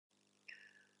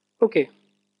Okay,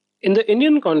 in the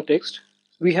Indian context,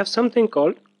 we have something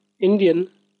called Indian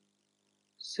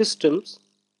Systems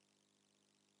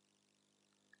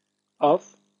of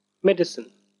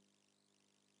Medicine,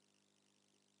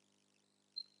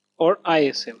 or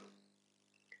ISM.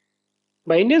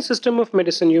 By Indian System of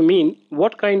Medicine, you mean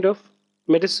what kind of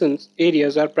medicines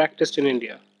areas are practiced in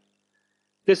India.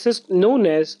 This is known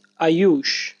as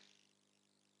Ayush,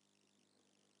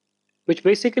 which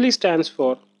basically stands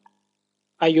for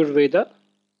Ayurveda,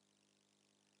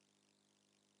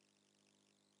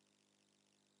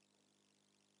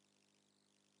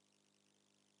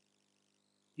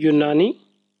 Unani,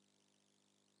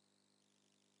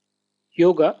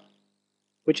 Yoga,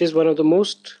 which is one of the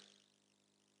most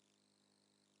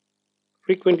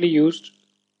frequently used,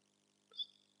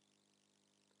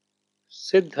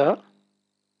 Siddha,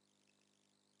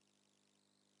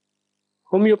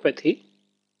 Homeopathy,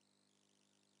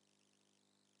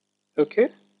 okay,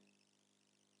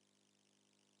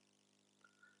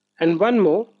 and one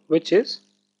more which is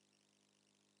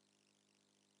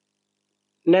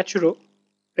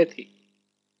Naturopathy.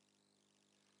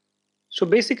 So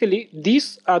basically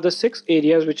these are the 6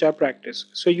 areas which are practiced.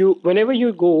 So whenever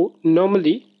you go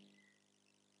normally,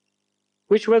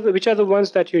 which are the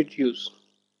ones that you use?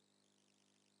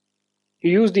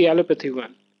 You use the allopathy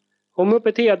one.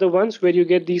 Homeopathy are the ones where you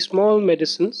get these small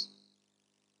medicines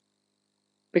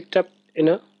picked up in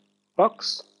a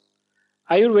box.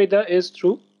 Ayurveda is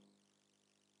through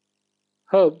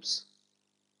herbs.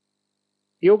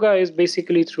 Yoga is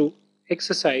basically through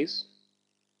exercise.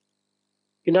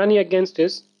 Unani against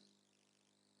is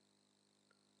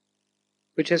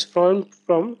which is formed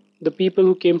from the people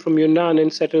who came from Yunnan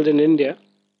and settled in India,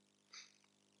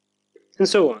 and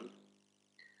so on.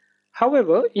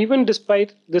 However, even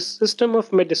despite this system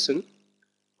of medicine,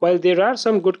 while there are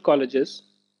some good colleges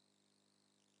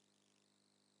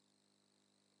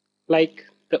like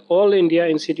the All India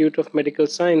Institute of Medical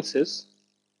Sciences,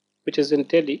 which is in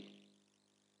Delhi,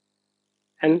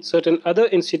 and certain other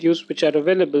institutes which are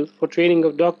available for training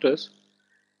of doctors,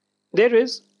 there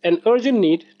is an urgent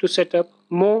need to set up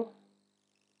more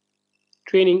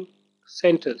training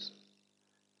centers,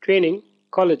 training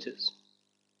colleges.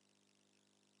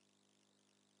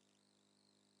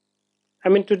 I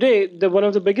mean, today, one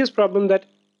of the biggest problems that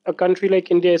a country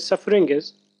like India is suffering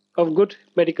is of good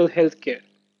medical health care.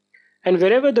 And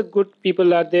wherever the good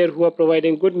people are there who are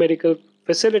providing good medical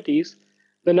facilities,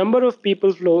 the number of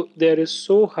people flow there is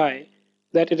so high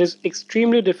that it is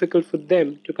extremely difficult for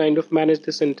them to kind of manage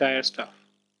this entire stuff.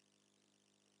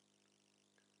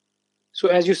 So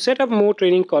as you set up more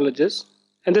training colleges,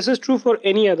 and this is true for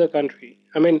any other country,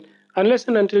 I mean, unless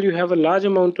and until you have a large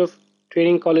amount of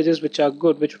training colleges which are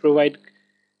good, which provide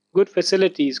good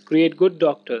facilities, create good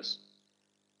doctors,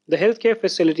 the healthcare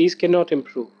facilities cannot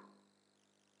improve.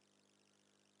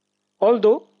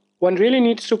 Although one really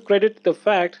needs to credit the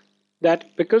fact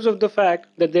that because of the fact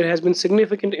that there has been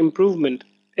significant improvement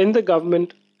in the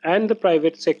government and the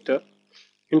private sector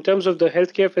in terms of the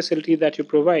healthcare facility that you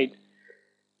provide.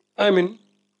 I mean,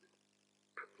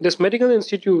 this medical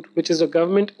institute, which is a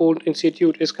government owned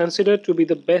institute, is considered to be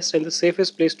the best and the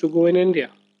safest place to go in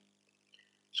India.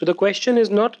 So the question is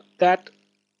not that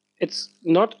it's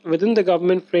not within the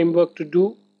government framework to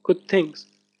do good things.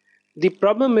 The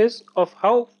problem is of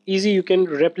how easy you can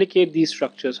replicate these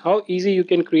structures, how easy you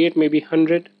can create maybe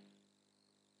 100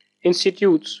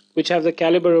 institutes which have the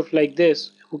caliber of like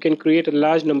this, who can create a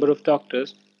large number of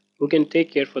doctors who can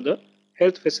take care for the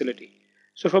health facility.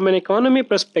 So from an economy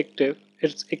perspective,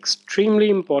 it's extremely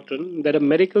important that a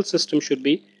medical system should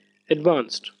be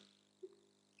advanced.